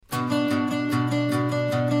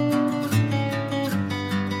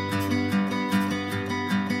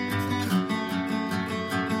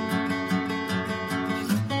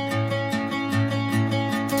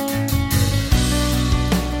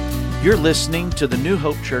You're listening to the New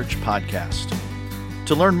Hope Church podcast.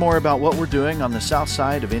 To learn more about what we're doing on the south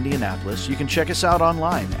side of Indianapolis, you can check us out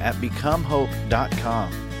online at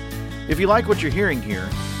becomehope.com. If you like what you're hearing here,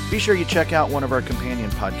 be sure you check out one of our companion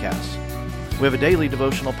podcasts. We have a daily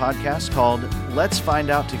devotional podcast called Let's Find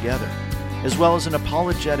Out Together, as well as an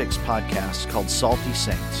apologetics podcast called Salty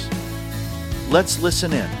Saints. Let's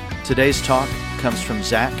listen in. Today's talk comes from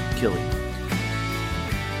Zach Killey.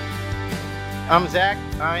 I'm Zach.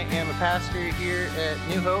 I am a pastor here at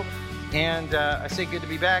New Hope, and I say good to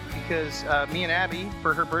be back because me and Abby,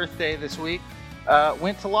 for her birthday this week,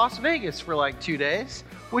 went to Las Vegas for like 2 days,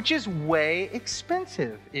 which is way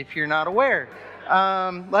expensive if you're not aware.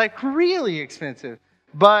 Like really expensive.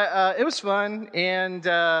 But it was fun, and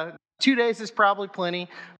 2 days is probably plenty.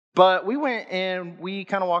 But we went and we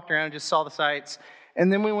kind of walked around and just saw the sights,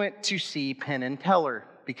 and then we went to see Penn and Teller,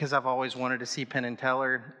 because I've always wanted to see Penn and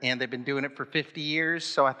Teller, and they've been doing it for 50 years,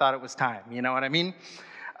 so I thought it was time, you know what I mean?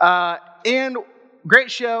 And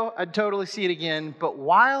great show, I'd totally see it again, but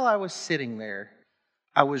while I was sitting there,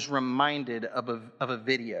 I was reminded of a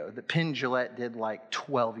video that Penn Jillette did like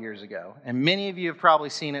 12 years ago, and many of you have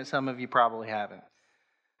probably seen it, some of you probably haven't.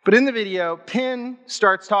 But in the video, Penn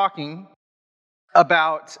starts talking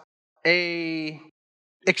about a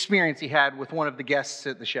experience he had with one of the guests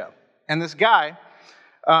at the show, and this guy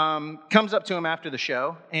comes up to him after the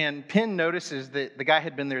show, and Penn notices that the guy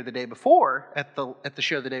had been there the day before, at the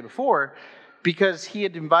show the day before, because he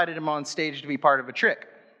had invited him on stage to be part of a trick.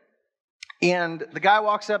 And the guy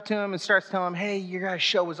walks up to him and starts telling him, hey, your guys'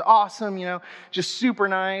 show was awesome, you know, just super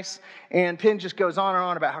nice. And Penn just goes on and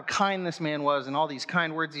on about how kind this man was and all these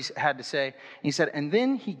kind words he had to say. And he said, and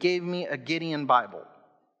then he gave me a Gideon Bible.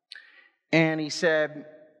 And he said,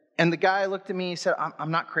 and the guy looked at me and he said,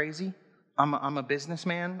 I'm not crazy. I'm a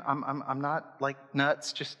businessman. I'm not like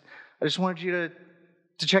nuts. I just wanted you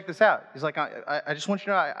to check this out. He's like, I just want you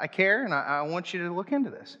to know I care, and I want you to look into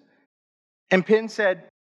this. And Penn said,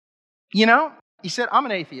 you know, he said, I'm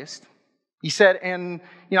an atheist. He said, and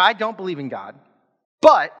you know, I don't believe in God.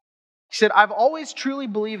 But he said, I've always truly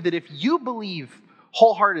believed that if you believe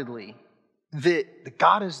wholeheartedly that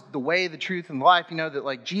God is the way, the truth, and the life, you know, that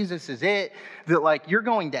like Jesus is it, that like you're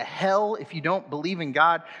going to hell if you don't believe in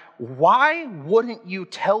God, why wouldn't you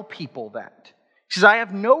tell people that? He says, I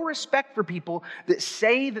have no respect for people that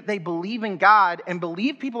say that they believe in God and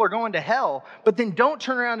believe people are going to hell, but then don't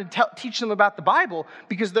turn around and teach them about the Bible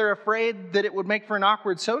because they're afraid that it would make for an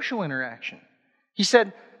awkward social interaction. He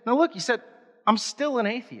said, now look, he said, I'm still an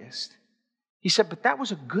atheist. He said, but that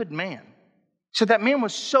was a good man. So that man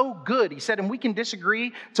was so good, he said, and we can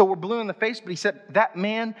disagree till we're blue in the face, but he said, that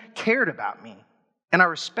man cared about me, and I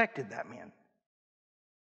respected that man.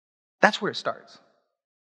 That's where it starts.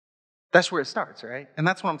 That's where it starts, right? And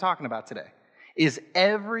that's what I'm talking about today, is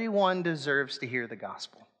everyone deserves to hear the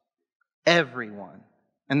gospel. Everyone.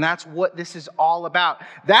 And that's what this is all about.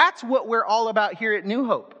 That's what we're all about here at New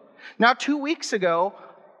Hope. Now, 2 weeks ago,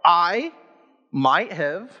 I might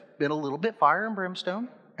have been a little bit fire and brimstone,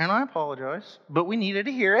 and I apologize, but we needed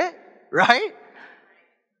to hear it, right?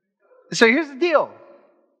 So here's the deal.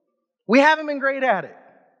 We haven't been great at it.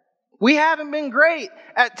 We haven't been great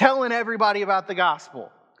at telling everybody about the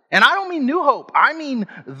gospel. And I don't mean New Hope. I mean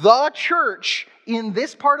the church in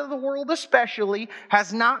this part of the world especially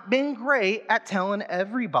has not been great at telling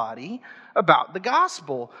everybody about the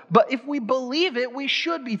gospel. But if we believe it, we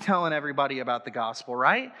should be telling everybody about the gospel,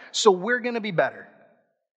 right? So we're going to be better.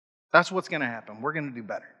 That's what's going to happen. We're going to do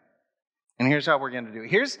better. And here's how we're going to do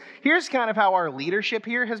it. Here's kind of how our leadership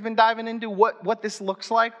here has been diving into what this looks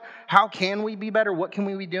like. How can we be better? What can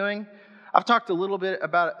we be doing? I've talked a little bit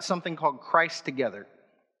about something called Christ Together.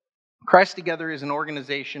 Christ Together is an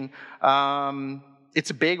organization. It's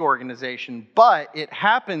a big organization, but it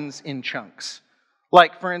happens in chunks.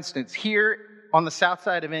 Like, for instance, here on the south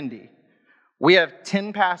side of Indy, we have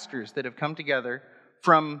 10 pastors that have come together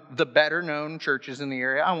from the better-known churches in the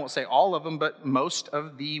area. I won't say all of them, but most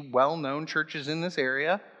of the well-known churches in this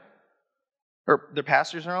area, or their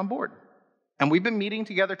pastors are on board. And we've been meeting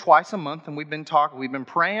together twice a month, and we've been talking. We've been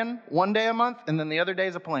praying one day a month, and then the other day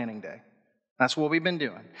is a planning day. That's what we've been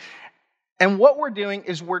doing. And what we're doing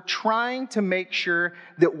is we're trying to make sure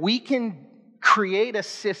that we can create a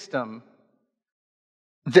system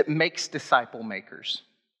that makes disciple makers.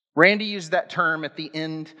 Randy used that term at the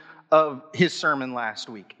end of his sermon last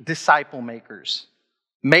week. Disciple makers.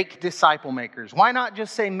 Make disciple makers. Why not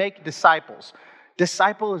just say make disciples?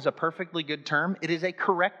 Disciple is a perfectly good term. It is a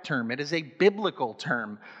correct term. It is a biblical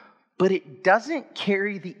term. But it doesn't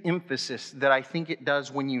carry the emphasis that I think it does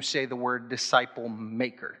when you say the word disciple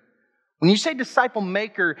maker. When you say disciple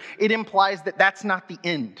maker, it implies that that's not the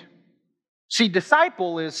end. See,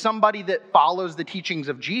 disciple is somebody that follows the teachings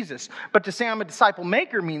of Jesus. But to say I'm a disciple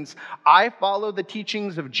maker means I follow the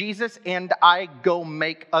teachings of Jesus and I go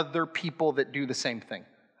make other people that do the same thing.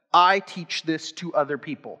 I teach this to other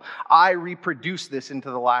people. I reproduce this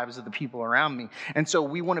into the lives of the people around me. And so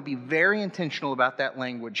we want to be very intentional about that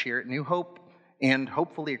language here at New Hope and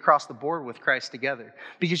hopefully across the board with Christ Together.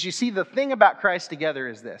 Because you see, the thing about Christ Together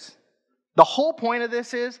is this. The whole point of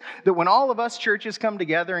this is that when all of us churches come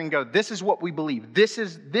together and go, this is what we believe, this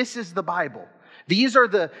is the Bible, these are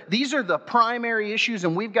the primary issues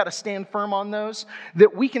and we've got to stand firm on those,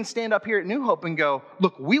 that we can stand up here at New Hope and go,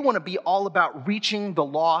 look, we want to be all about reaching the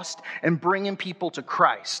lost and bringing people to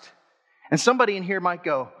Christ. And somebody in here might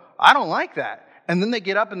go, I don't like that. And then they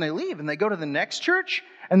get up and they leave and they go to the next church.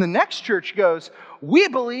 And the next church goes, we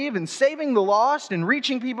believe in saving the lost and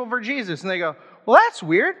reaching people for Jesus. And they go, well, that's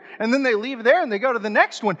weird. And then they leave there and they go to the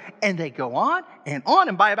next one. And they go on. And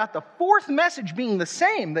by about the fourth message being the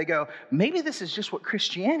same, they go, maybe this is just what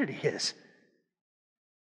Christianity is.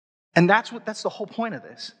 And that's the whole point of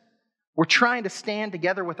this. We're trying to stand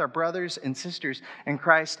together with our brothers and sisters in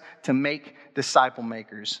Christ to make disciple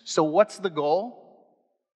makers. So what's the goal?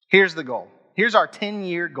 Here's the goal. Here's our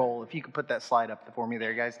 10-year goal. If you could put that slide up for me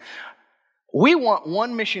there, guys. We want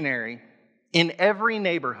one missionary in every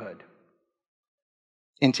neighborhood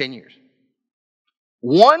in 10 years.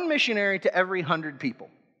 One missionary to every 100 people.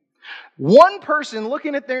 One person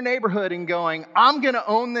looking at their neighborhood and going, I'm going to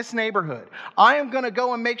own this neighborhood. I am going to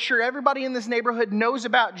go and make sure everybody in this neighborhood knows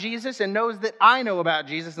about Jesus and knows that I know about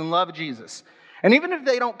Jesus and love Jesus. And even if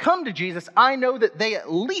they don't come to Jesus, I know that they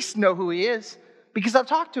at least know who he is because I've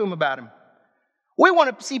talked to them about him. We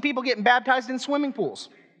want to see people getting baptized in swimming pools.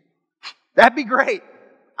 That'd be great.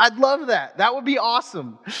 I'd love that. That would be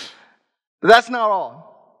awesome. But that's not all.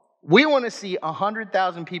 We want to see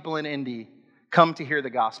 100,000 people in Indy come to hear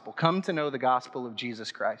the gospel, come to know the gospel of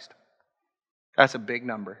Jesus Christ. That's a big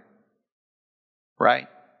number, right?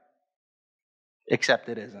 Except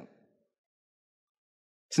it isn't.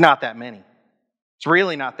 It's not that many. It's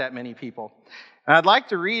really not that many people. And I'd like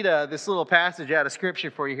to read this little passage out of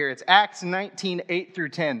Scripture for you here. It's Acts 19, 8 through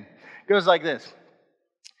 10. It goes like this.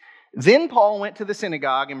 Then Paul went to the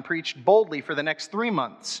synagogue and preached boldly for the next 3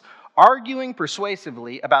 months, arguing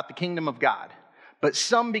persuasively about the kingdom of God. But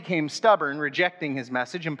some became stubborn, rejecting his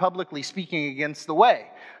message and publicly speaking against the way.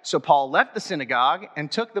 So Paul left the synagogue and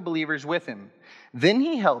took the believers with him. Then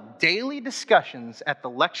he held daily discussions at the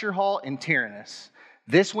lecture hall in Tyrannus.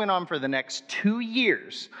 This went on for the next 2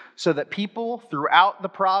 years, so that people throughout the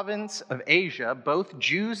province of Asia, both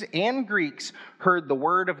Jews and Greeks, heard the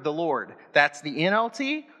word of the Lord. That's the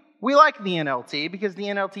NLT. We like the NLT because the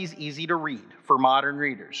NLT is easy to read for modern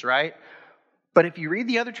readers, right? But if you read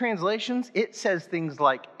the other translations, it says things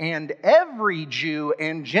like, and every Jew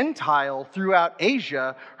and Gentile throughout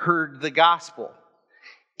Asia heard the gospel.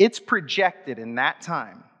 It's projected in that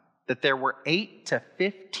time that there were 8 to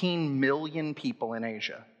 15 million people in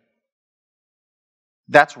Asia.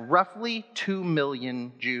 That's roughly 2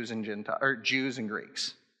 million Jews and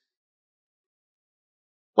Greeks.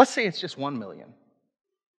 Let's say it's just 1 million.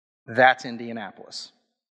 That's Indianapolis.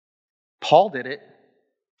 Paul did it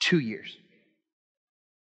 2 years.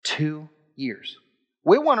 2 years.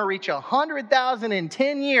 We want to reach 100,000 in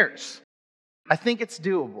 10 years. I think it's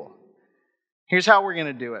doable. Here's how we're going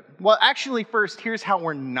to do it. Well, actually, first, here's how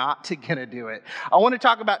we're not going to do it. I want to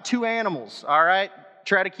talk about 2 animals, all right?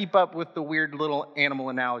 Try to keep up with the weird little animal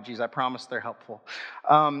analogies. I promise they're helpful.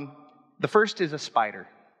 The first is a spider.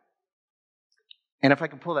 And if I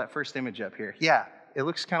could pull that first image up here. Yeah, it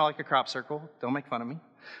looks kind of like a crop circle. Don't make fun of me.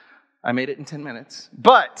 I made it in 10 minutes.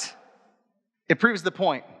 But it proves the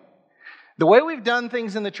point. The way we've done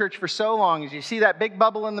things in the church for so long is you see that big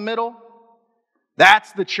bubble in the middle?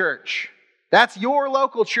 That's the church. That's your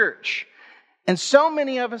local church. And so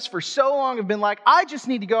many of us for so long have been like, I just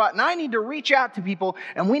need to go out and I need to reach out to people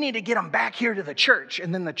and we need to get them back here to the church.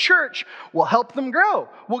 And then the church will help them grow.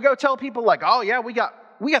 We'll go tell people like, oh yeah, we got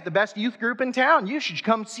the best youth group in town. You should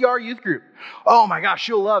come see our youth group. Oh my gosh,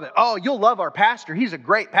 you'll love it. Oh, you'll love our pastor. He's a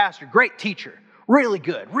great pastor, great teacher. Really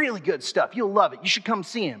good stuff. You'll love it. You should come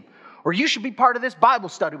see him. Or you should be part of this Bible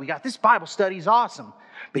study we got. This Bible study is awesome.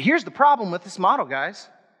 But here's the problem with this model, guys.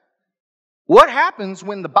 What happens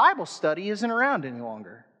when the Bible study isn't around any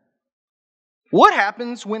longer? What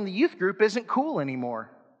happens when the youth group isn't cool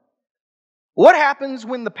anymore? What happens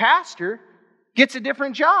when the pastor gets a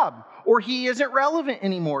different job or he isn't relevant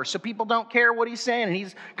anymore so people don't care what he's saying and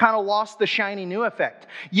he's kind of lost the shiny new effect?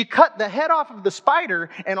 You cut the head off of the spider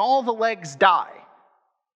and all the legs die.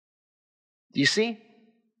 Do you see?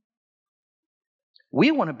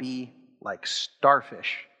 We want to be like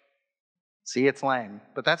starfish. See, it's lame,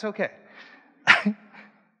 but that's okay.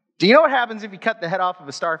 Do you know what happens if you cut the head off of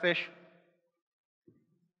a starfish?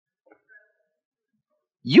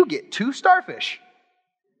 You get 2 starfish.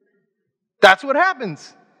 That's what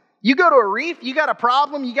happens. You go to a reef, you got a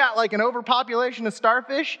problem, you got like an overpopulation of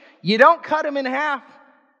starfish, you don't cut them in half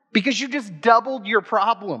because you just doubled your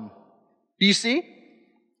problem. Do you see?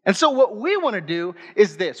 And so what we want to do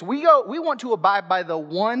is this. We want to abide by the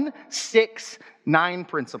 169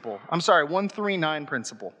 principle. 139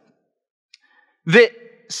 principle. That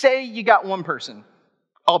say you got one person.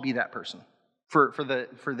 I'll be that person for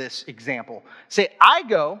this example. Say I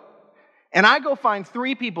go find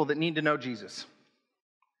 3 people that need to know Jesus.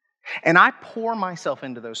 And I pour myself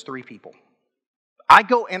into those 3 people. I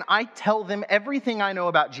go and I tell them everything I know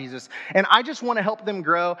about Jesus, and I just want to help them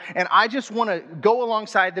grow, and I just want to go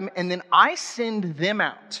alongside them, and then I send them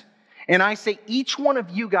out. And I say, each one of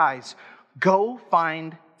you guys, go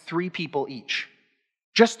find 3 people each.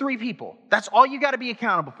 Just 3 people. That's all you got to be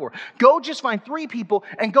accountable for. Go just find 3 people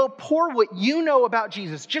and go pour what you know about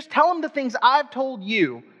Jesus. Just tell them the things I've told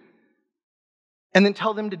you, and then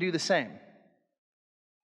tell them to do the same.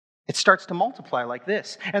 It starts to multiply like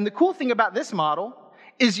this. And the cool thing about this model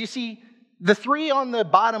is, you see, the 3 on the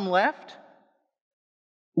bottom left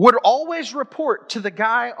would always report to the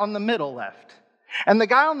guy on the middle left. And the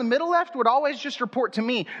guy on the middle left would always just report to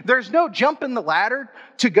me. There's no jump in the ladder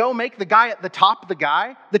to go make the guy at the top the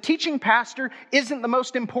guy. The teaching pastor isn't the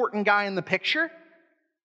most important guy in the picture.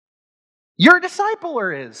 Your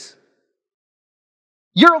discipler is.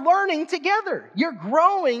 You're learning together. You're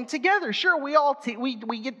growing together. Sure, we all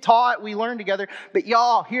we get taught, we learn together. But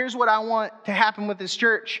y'all, here's what I want to happen with this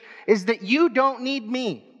church, is that you don't need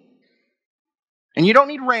me. And you don't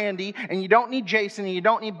need Randy, and you don't need Jason, and you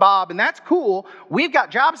don't need Bob, and that's cool. We've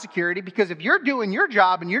got job security, because if you're doing your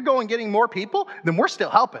job and you're going getting more people, then we're still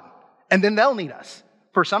helping. And then they'll need us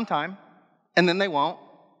for some time, and then they won't.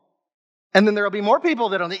 And then there'll be more people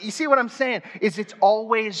that'll need. You see what I'm saying? Is it's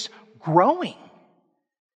always growing.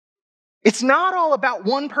 It's not all about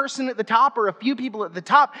one person at the top or a few people at the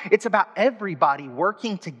top. It's about everybody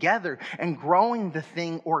working together and growing the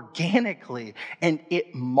thing organically. And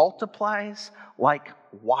it multiplies like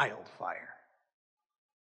wildfire.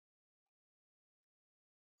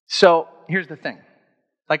 So here's the thing.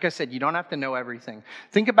 Like I said, you don't have to know everything.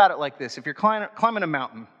 Think about it like this. If you're climbing a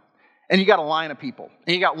mountain and you got a line of people,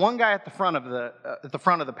 and you got one guy at the front of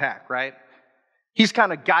the pack, right? He's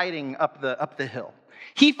kind of guiding up the hill.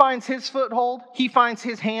 He finds his foothold. He finds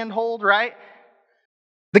his handhold, right?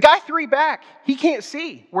 The guy 3 back, he can't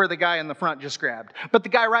see where the guy in the front just grabbed. But the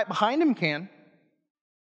guy right behind him can.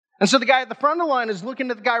 And so the guy at the front of the line is looking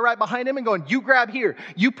at the guy right behind him and going, you grab here.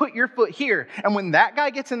 You put your foot here. And when that guy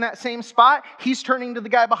gets in that same spot, he's turning to the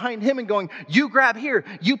guy behind him and going, you grab here.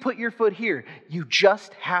 You put your foot here. You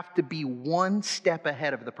just have to be 1 step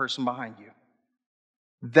ahead of the person behind you.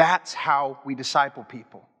 That's how we disciple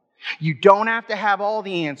people. You don't have to have all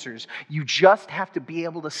the answers. You just have to be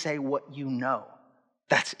able to say what you know.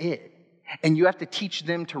 That's it. And you have to teach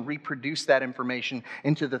them to reproduce that information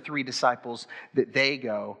into the 3 disciples that they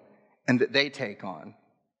go and that they take on.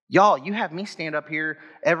 Y'all, you have me stand up here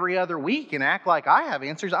every other week and act like I have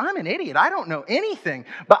answers. I'm an idiot. I don't know anything.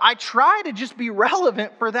 But I try to just be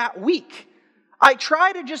relevant for that week. I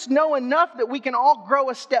try to just know enough that we can all grow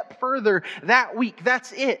a step further that week.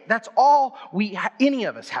 That's it. That's all any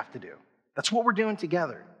of us have to do. That's what we're doing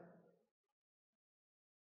together.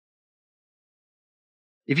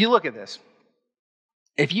 If you look at this,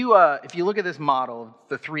 if you look at this model of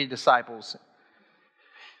the 3 disciples,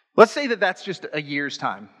 let's say that that's just a year's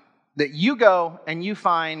time, that you go and you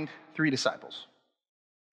find 3 disciples,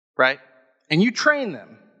 right? And you train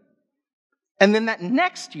them. And then that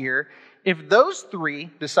next year, if those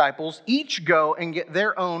 3 disciples each go and get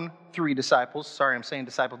their own 3 disciples, sorry, I'm saying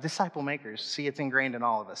disciple makers. See, it's ingrained in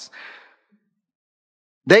all of us.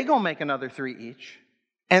 They go make another 3 each,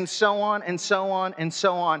 and so on, and so on, and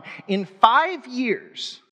so on. In 5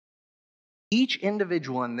 years, each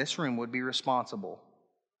individual in this room would be responsible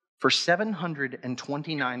for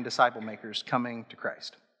 729 disciple makers coming to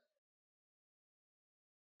Christ.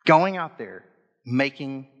 Going out there,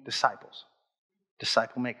 making disciples,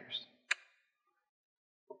 disciple makers.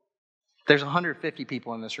 There's 150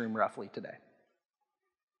 people in this room roughly today.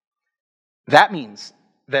 That means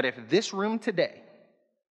that if this room today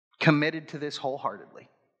committed to this wholeheartedly,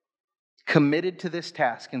 committed to this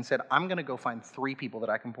task and said, I'm going to go find 3 people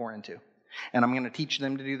that I can pour into, and I'm going to teach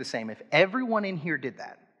them to do the same. If everyone in here did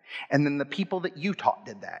that, and then the people that you taught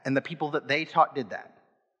did that, and the people that they taught did that,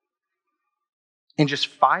 in just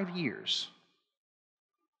 5 years,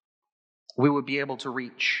 we would be able to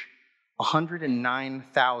reach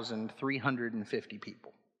 109,350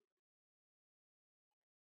 people.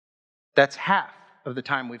 That's half of the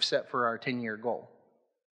time we've set for our 10-year goal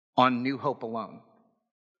on New Hope alone.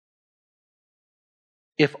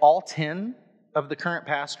 If all 10 of the current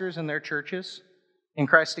pastors in their churches in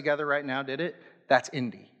Christ Together right now did it, that's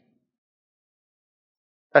Indy.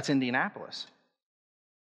 That's Indianapolis.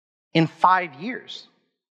 In 5 years,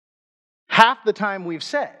 half the time we've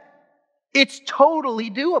set, it's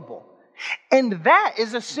totally doable. And that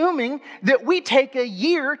is assuming that we take a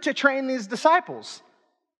year to train these disciples.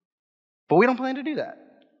 But we don't plan to do that.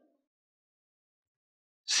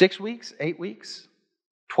 6 weeks, 8 weeks,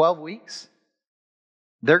 12 weeks,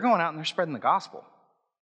 they're going out and they're spreading the gospel.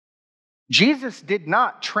 Jesus did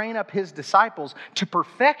not train up his disciples to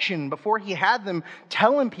perfection before he had them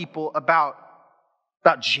telling people about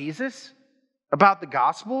Jesus, about the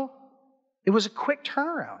gospel. It was a quick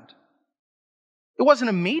turnaround. It wasn't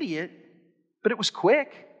immediate, but it was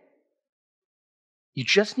quick. You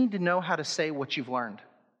just need to know how to say what you've learned.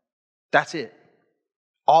 That's it.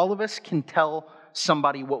 All of us can tell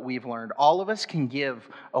somebody what we've learned. All of us can give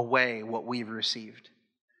away what we've received.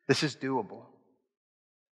 This is doable.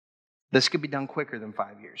 This could be done quicker than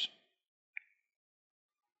 5 years.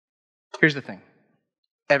 Here's the thing.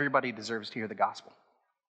 Everybody deserves to hear the gospel.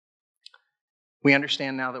 We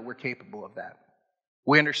understand now that we're capable of that.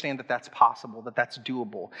 We understand that that's possible, that that's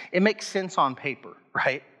doable. It makes sense on paper,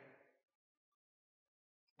 right?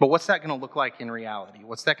 But what's that going to look like in reality?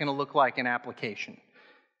 What's that going to look like in application?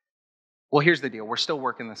 Well, here's the deal. We're still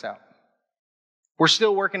working this out. We're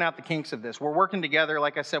still working out the kinks of this. We're working together.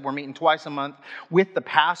 Like I said, we're meeting twice a month with the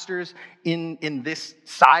pastors in this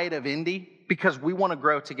side of Indy because we want to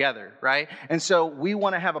grow together, right? And so we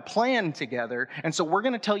want to have a plan together. And so we're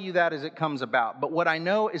going to tell you that as it comes about. But what I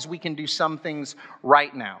know is we can do some things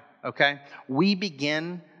right now, okay? We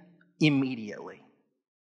begin immediately.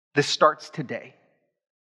 This starts today.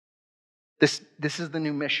 This is the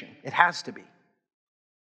new mission. It has to be.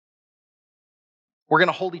 We're going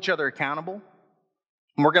to hold each other accountable.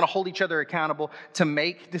 And we're going to hold each other accountable to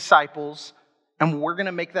make disciples. And we're going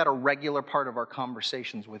to make that a regular part of our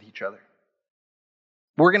conversations with each other.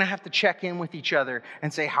 We're going to have to check in with each other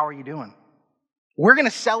and say, how are you doing? We're going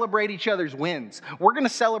to celebrate each other's wins. We're going to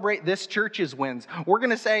celebrate this church's wins. We're going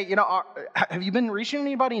to say, have you been reaching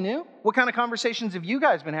anybody new? What kind of conversations have you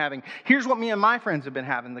guys been having? Here's what me and my friends have been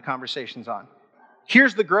having the conversations on.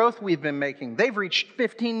 Here's the growth we've been making. They've reached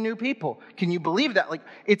 15 new people. Can you believe that?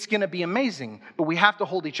 It's going to be amazing. But we have to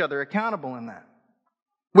hold each other accountable in that.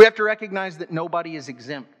 We have to recognize that nobody is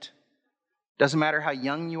exempt. Doesn't matter how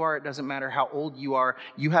young you are. It doesn't matter how old you are.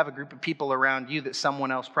 You have a group of people around you that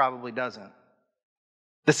someone else probably doesn't.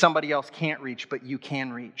 That somebody else can't reach, but you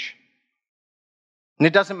can reach. And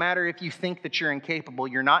it doesn't matter if you think that you're incapable.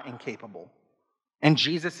 You're not incapable. And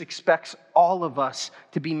Jesus expects all of us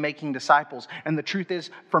to be making disciples. And the truth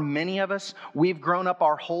is, for many of us, we've grown up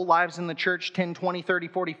our whole lives in the church, 10, 20, 30,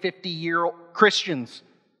 40, 50-year-old Christians.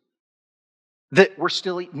 That we're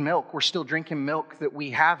still eating milk. We're still drinking milk that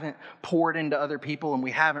we haven't poured into other people and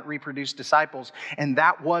we haven't reproduced disciples. And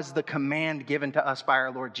that was the command given to us by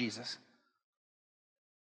our Lord Jesus.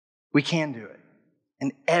 We can do it.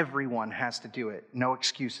 And everyone has to do it. No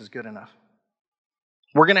excuse is good enough.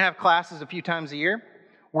 We're going to have classes a few times a year.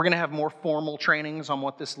 We're going to have more formal trainings on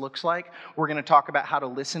what this looks like. We're going to talk about how to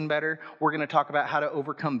listen better. We're going to talk about how to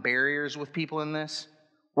overcome barriers with people in this.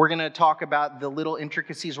 We're going to talk about the little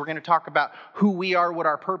intricacies. We're going to talk about who we are, what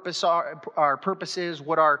our purpose is,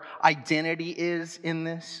 what our identity is in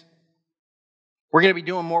this. We're going to be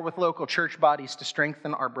doing more with local church bodies to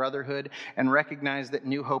strengthen our brotherhood and recognize that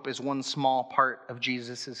New Hope is one small part of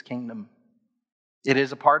Jesus' kingdom. It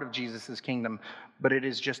is a part of Jesus' kingdom, but it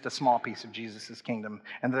is just a small piece of Jesus' kingdom.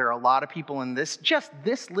 And there are a lot of people in this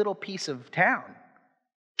little piece of town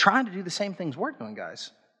trying to do the same things we're doing,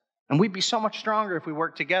 guys. And we'd be so much stronger if we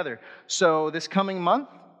worked together. So this coming month,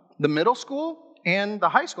 the middle school and the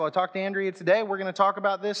high school, I talked to Andrea today. We're going to talk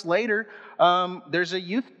about this later. There's a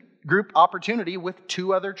youth group opportunity with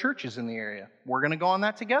 2 other churches in the area. We're going to go on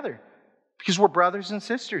that together. Because we're brothers and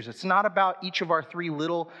sisters. It's not about each of our 3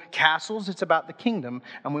 little castles. It's about the kingdom,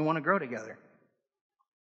 and we want to grow together.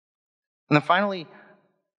 And then finally,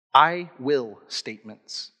 I will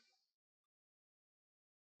statements.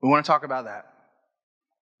 We want to talk about that.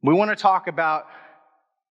 We want to talk about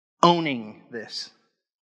owning this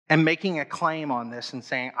and making a claim on this and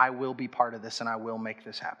saying, I will be part of this and I will make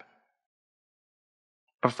this happen.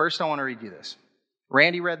 But first, I want to read you this.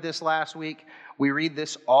 Randy read this last week. We read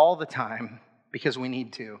this all the time because we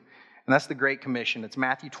need to. And that's the Great Commission. It's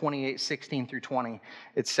Matthew 28, 16 through 20.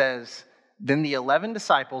 It says Then the 11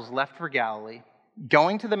 disciples left for Galilee,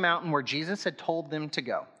 going to the mountain where Jesus had told them to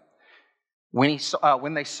go.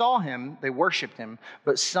 When they saw him, they worshiped him,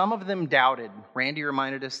 but some of them doubted. Randy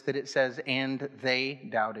reminded us that it says, and they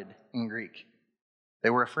doubted in Greek. They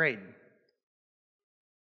were afraid.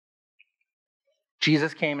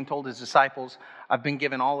 Jesus came and told his disciples, I've been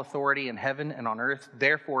given all authority in heaven and on earth.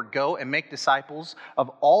 Therefore, go and make disciples of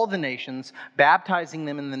all the nations, baptizing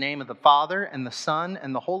them in the name of the Father and the Son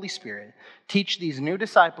and the Holy Spirit. Teach these new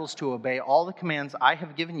disciples to obey all the commands I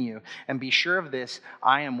have given you, and be sure of this,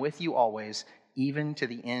 I am with you always, even to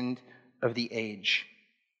the end of the age.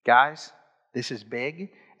 Guys, this is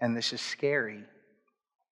big and this is scary.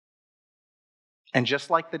 And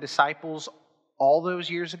just like the disciples all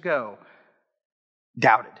those years ago,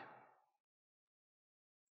 doubted.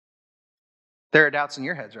 There are doubts in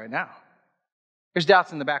your heads right now. There's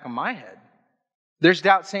doubts in the back of my head. There's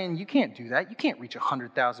doubts saying, you can't do that. You can't reach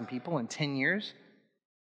 100,000 people in 10 years.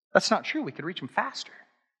 That's not true. We could reach them faster.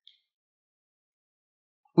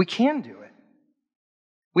 We can do it.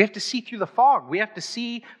 We have to see through the fog. We have to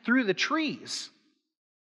see through the trees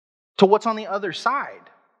to what's on the other side.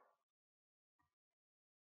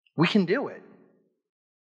 We can do it.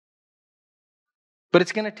 But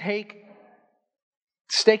it's going to take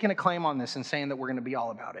staking a claim on this and saying that we're going to be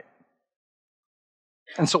all about it.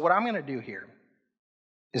 And so what I'm going to do here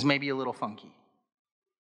is maybe a little funky,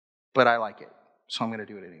 but I like it, so I'm going to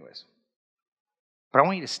do it anyways. But I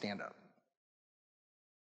want you to stand up.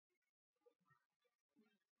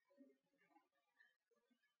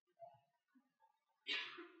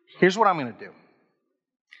 Here's what I'm going to do.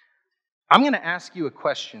 I'm going to ask you a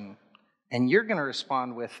question, and you're going to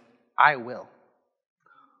respond with, I will.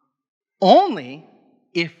 Only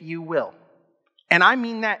if you will. And I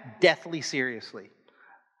mean that deathly seriously.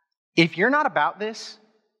 If you're not about this,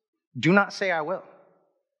 do not say I will.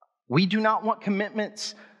 We do not want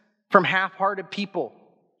commitments from half-hearted people.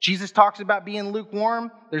 Jesus talks about being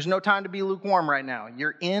lukewarm. There's no time to be lukewarm right now.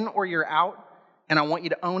 You're in or you're out, and I want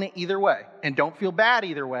you to own it either way. And don't feel bad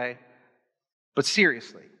either way. But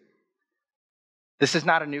seriously, this is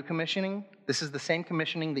not a new commissioning. This is the same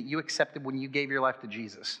commissioning that you accepted when you gave your life to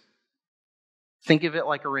Jesus. Think of it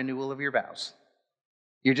like a renewal of your vows.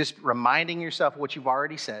 You're just reminding yourself what you've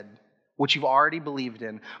already said, what you've already believed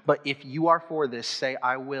in. But if you are for this, say,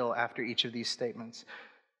 I will after each of these statements.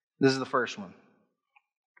 This is the first one.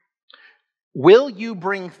 Will you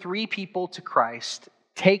bring 3 people to Christ,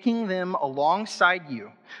 taking them alongside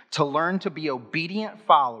you to learn to be obedient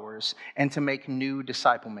followers and to make new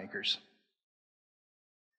disciple makers?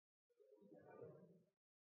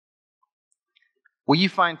 Will you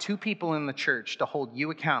find 2 people in the church to hold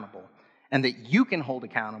you accountable and that you can hold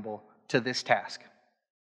accountable to this task?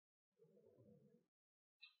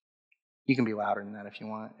 You can be louder than that if you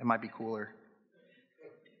want. It might be cooler.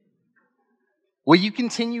 Will you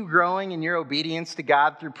continue growing in your obedience to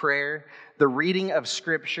God through prayer, the reading of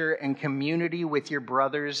Scripture, and community with your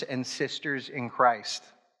brothers and sisters in Christ?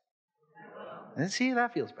 Let's see if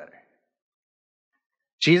that feels better.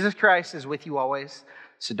 Jesus Christ is with you always,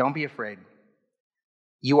 so don't be afraid.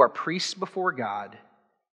 You are priests before God,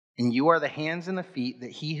 and you are the hands and the feet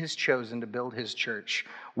that He has chosen to build His church.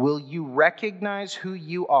 Will you recognize who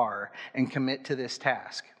you are and commit to this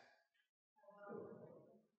task?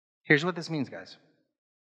 Here's what this means, guys.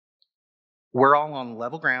 We're all on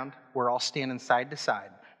level ground. We're all standing side to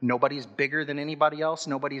side. Nobody's bigger than anybody else.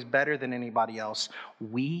 Nobody's better than anybody else.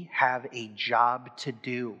 We have a job to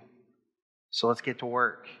do. So let's get to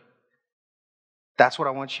work. That's what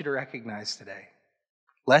I want you to recognize today.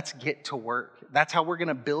 Let's get to work. That's how we're going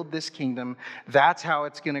to build this kingdom. That's how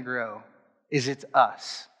it's going to grow, is it's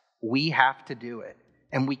us. We have to do it,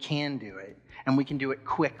 and we can do it, and we can do it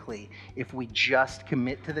quickly if we just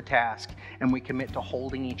commit to the task and we commit to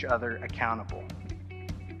holding each other accountable.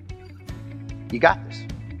 You got this.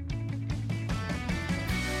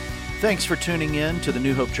 Thanks for tuning in to the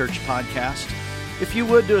New Hope Church podcast. If you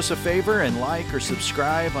would do us a favor and like or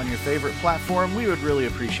subscribe on your favorite platform, we would really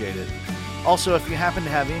appreciate it. Also, if you happen to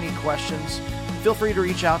have any questions, feel free to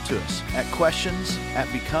reach out to us at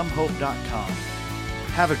questions@becomehope.com.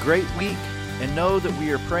 Have a great week, and know that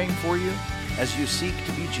we are praying for you as you seek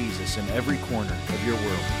to be Jesus in every corner of your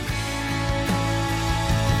world.